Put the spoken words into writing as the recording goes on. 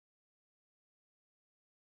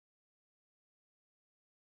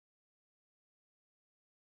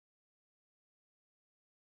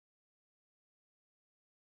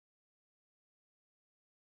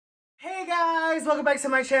Hey guys, welcome back to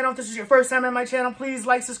my channel. If this is your first time on my channel, please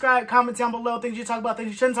like, subscribe, comment down below things you talk about, things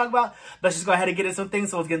you shouldn't talk about. Let's just go ahead and get into some things,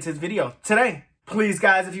 so let's get into this video today. Please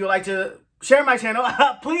guys, if you would like to share my channel,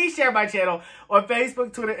 please share my channel on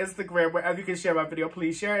Facebook, Twitter, Instagram, wherever you can share my video,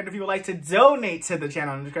 please share. And if you would like to donate to the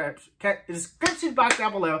channel, in the description box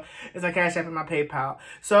down below is my Cash App and my PayPal.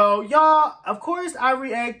 So y'all, of course I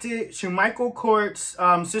reacted to Michael Court's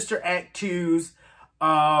Sister Act 2's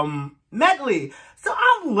medley. So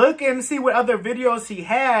I'm looking to see what other videos he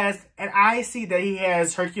has, and I see that he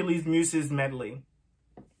has Hercules Mues Medley.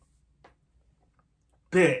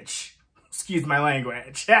 Bitch. Excuse my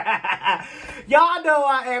language. Y'all know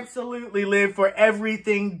I absolutely live for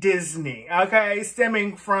everything Disney, okay?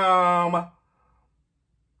 Stemming from...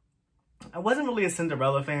 I wasn't really a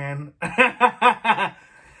Cinderella fan.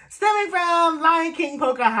 Stemming from Lion King,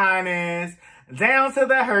 Pocahontas, down to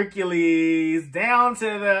the Hercules, down to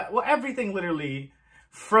the... Well, everything literally.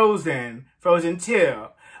 Frozen, Frozen 2,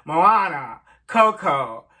 Moana,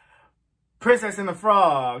 Coco, Princess and the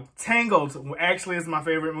Frog, Tangled, actually is my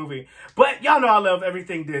favorite movie. But y'all know I love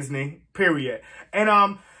everything Disney, period.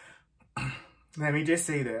 And let me just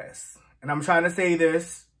say this. And I'm trying to say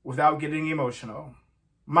this without getting emotional.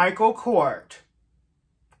 Michael Court,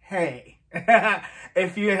 hey.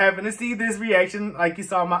 If you happen to see this reaction like you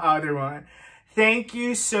saw my other one, thank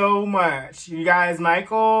you so much. You guys,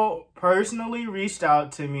 Michael personally reached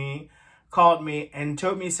out to me, called me, and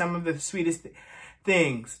told me some of the sweetest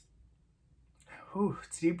things. Whew,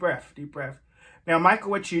 deep breath, deep breath. Now, Michael,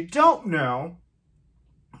 what you don't know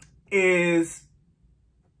is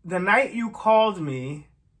the night you called me,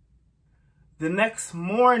 the next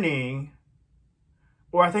morning,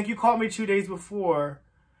 or I think you called me 2 days before,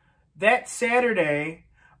 that Saturday,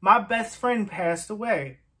 my best friend passed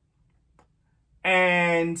away.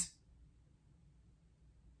 And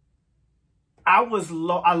I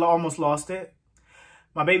almost lost it.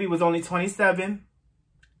 My baby was only 27.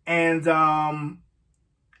 And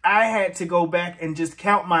I had to go back and just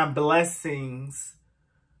count my blessings.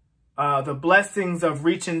 The blessings of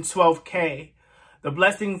reaching 12K. The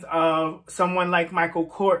blessings of someone like Michael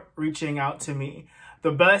Court reaching out to me.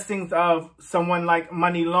 The blessings of someone like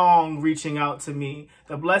Money Long reaching out to me.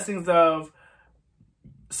 The blessings of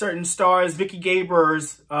certain stars, Vicky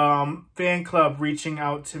Gaber's fan club reaching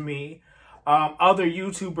out to me. Other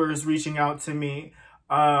YouTubers reaching out to me.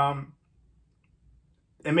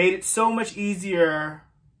 It made it so much easier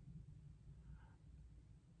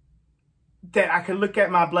that I could look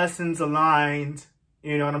at my blessings aligned.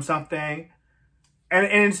 You know what I'm saying?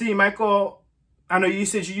 And see, Michael, I know you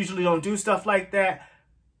said you usually don't do stuff like that.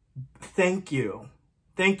 Thank you.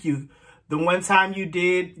 Thank you. The one time you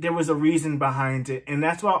did, there was a reason behind it. And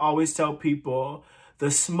that's why I always tell people,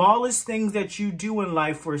 the smallest things that you do in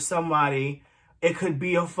life for somebody, it could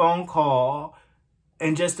be a phone call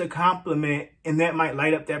and just a compliment, and that might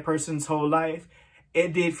light up that person's whole life.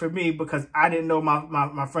 It did for me, because I didn't know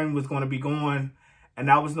my friend was going to be gone, and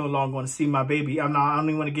I was no longer going to see my baby. I don't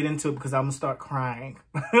even want to get into it because I'm going to start crying.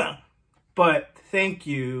 But thank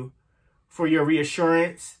you for your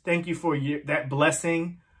reassurance. Thank you for that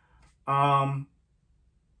blessing. Because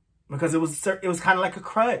it was kind of like a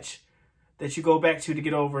crutch that you go back to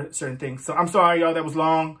get over certain things. So I'm sorry, y'all, that was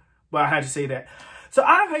long, but I had to say that. So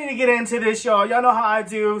I'm ready to get into this, y'all. Y'all know how I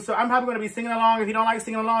do. So I'm probably going to be singing along. If you don't like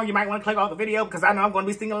singing along, you might want to click off the video, because I know I'm going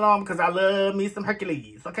to be singing along because I love me some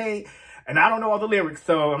Hercules, okay? And I don't know all the lyrics,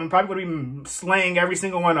 so I'm probably going to be slaying every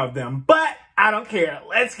single one of them. But I don't care.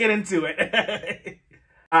 Let's get into it.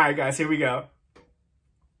 All right, guys, here we go.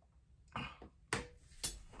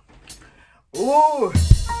 Ooh.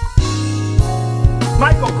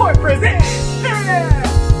 Michael Court presents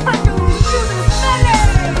Hercules Mues Medley.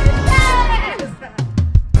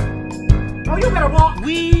 Oh, you better walk.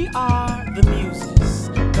 We are the Muses,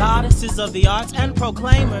 goddesses of the arts and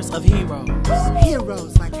proclaimers of heroes.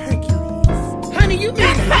 Heroes like Hercules. Honey, you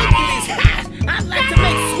mean Hercules? I'd like to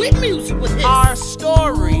make sweet music with this. Our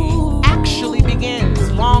story actually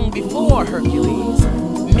begins long before Hercules,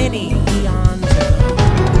 many eons ago.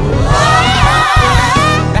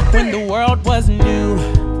 Back when the world was new,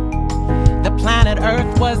 the planet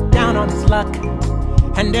Earth was down on its luck.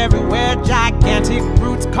 And everywhere gigantic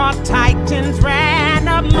roots caught titans ran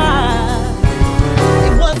amok.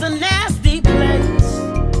 It was a nasty place.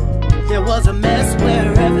 There was a mess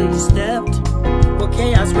wherever you stepped. Where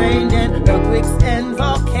chaos reigned and earthquakes and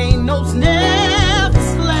volcanoes never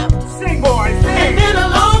slept. Sing, boy, sing. And then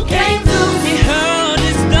along came Zeus. He hurled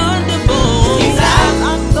his thunderbolts. He's out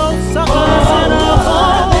of those suckers in a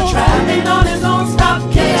hole. They're trapping on his own.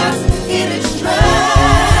 Stop chaos in its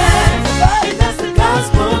tracks. And that's the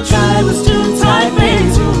gospel. Try was too tight, way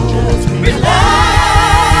too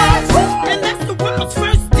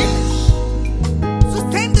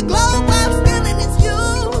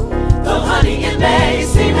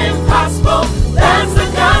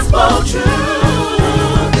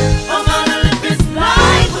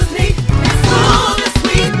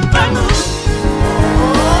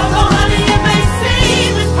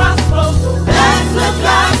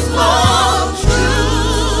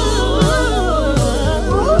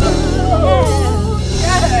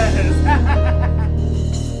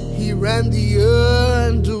the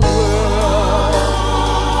underworld.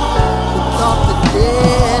 Who thought the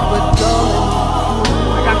dead were dull and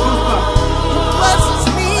cruel. I got goosebumps. Was as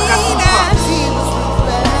mean as he was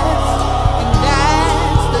ruthless, and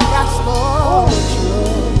that's the gospel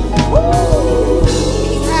truth.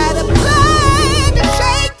 He had a plan to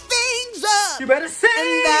shake things up. You better sing.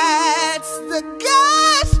 And that's the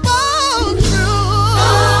gospel truth.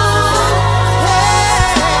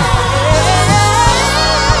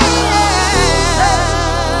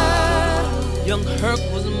 Young Herc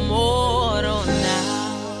was immortal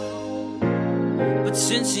now, but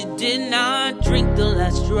since he did not drink the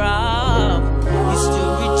last drop, he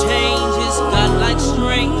still retained his godlike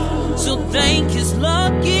strength. So thank his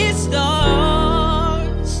lucky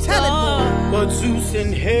stars. Tell it more. But Zeus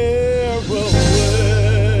and Hera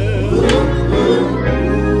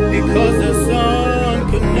because the sun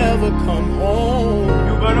could never come home.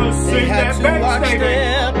 You better They sing had that to bass, watch baby.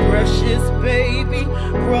 their precious baby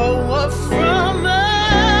grow up from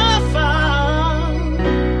afar.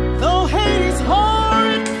 Though Hades'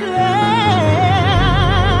 horrid plan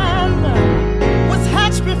was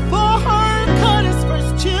hatched before her cut his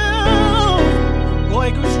first tooth, boy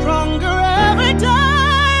grew stronger every day.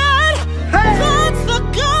 That's the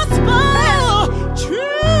gospel truth.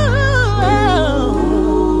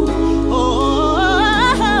 Oh,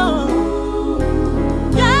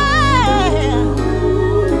 yeah.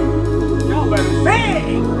 Y'all better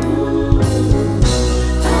sing.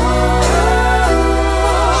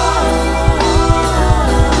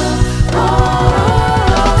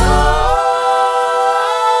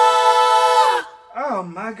 Oh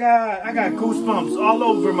my God, I got goosebumps all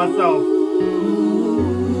over myself.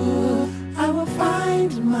 I will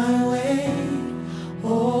find my way,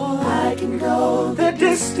 or I can go The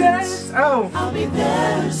distance. Oh, I'll be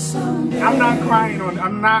there someday. I'm not crying on.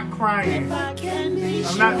 I'm not crying. I can be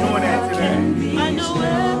I'm not doing that today. I know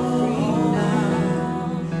every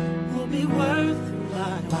now will be worth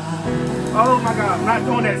my while. Oh my God, I'm not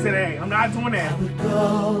doing that today. I'm not doing that.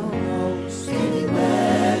 go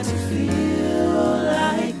anywhere to feel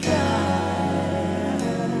like I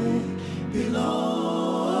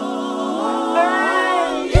belong.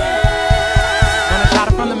 Gonna shout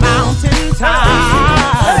it from the mountain top.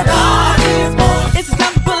 It's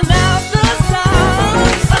time to pull out the sound.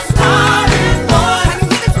 A star is born. I can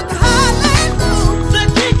hit it with the highland moon. The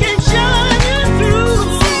king can shine you through.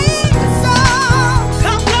 Sing the song.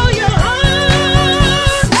 Come blow your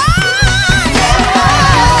heart.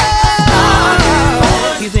 Yeah.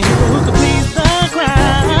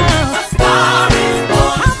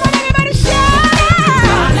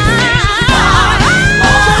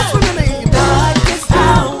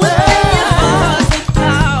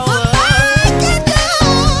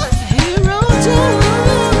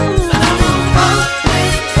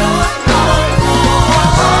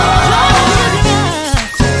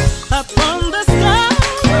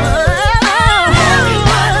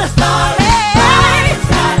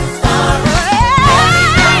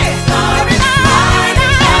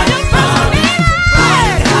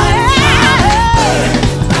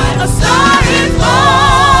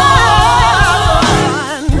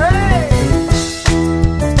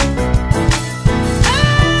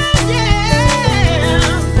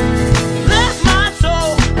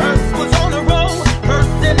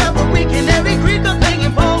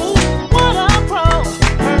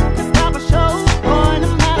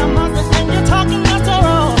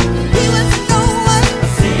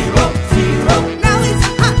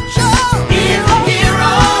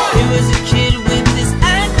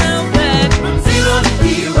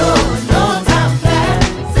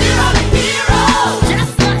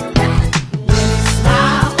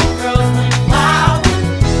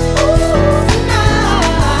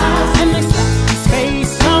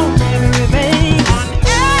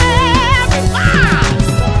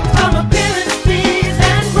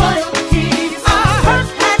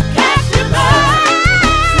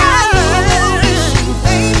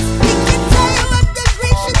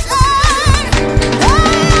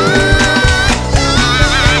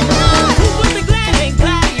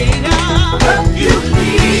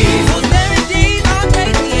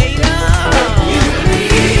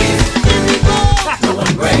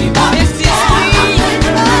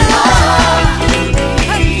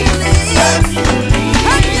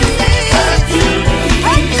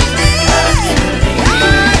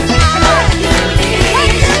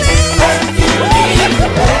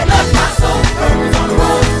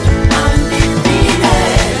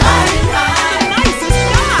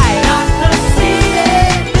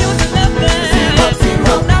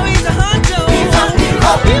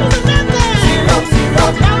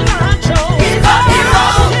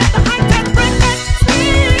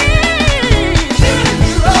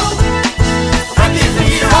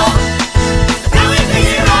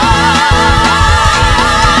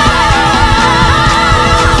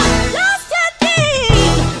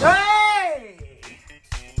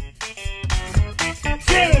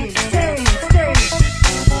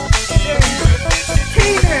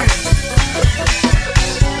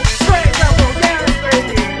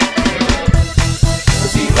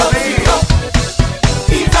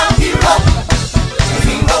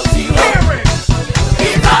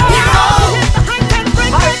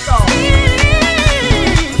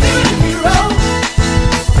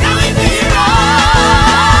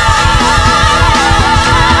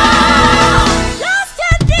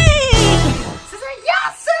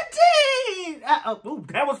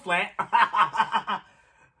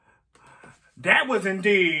 was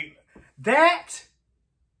indeed. That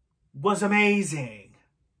was amazing.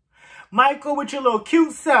 Michael, with your little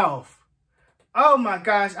cute self. Oh my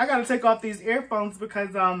gosh, I gotta take off these earphones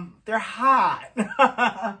because they're hot.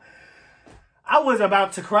 I was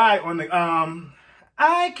about to cry on the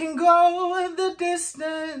I can go the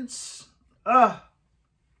distance. I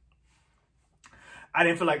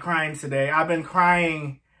didn't feel like crying today. I've been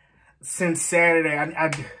crying since Saturday.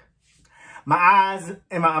 My eyes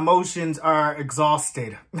and my emotions are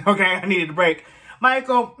exhausted. Okay, I needed a break.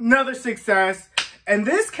 Michael, another success. And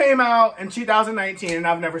this came out in 2019 and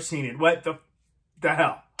I've never seen it. What the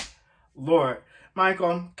hell? Lord.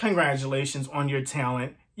 Michael, congratulations on your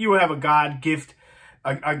talent. You have a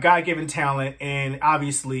God-given talent, and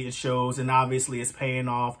obviously it shows, and obviously it's paying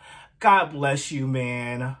off. God bless you,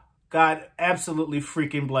 man. God absolutely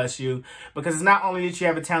freaking bless you, because it's not only that you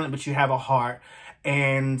have a talent, but you have a heart.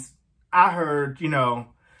 And I heard, you know,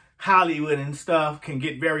 Hollywood and stuff can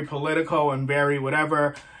get very political and very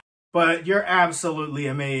whatever, but you're absolutely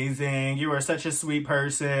amazing. You are such a sweet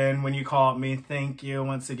person. When you called me, thank you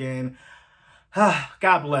once again.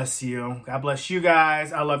 God bless you. God bless you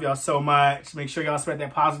guys. I love y'all so much. Make sure y'all spread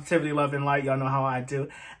that positivity, love, and light. Y'all know how I do.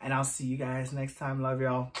 And I'll see you guys next time. Love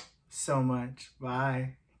y'all so much.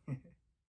 Bye.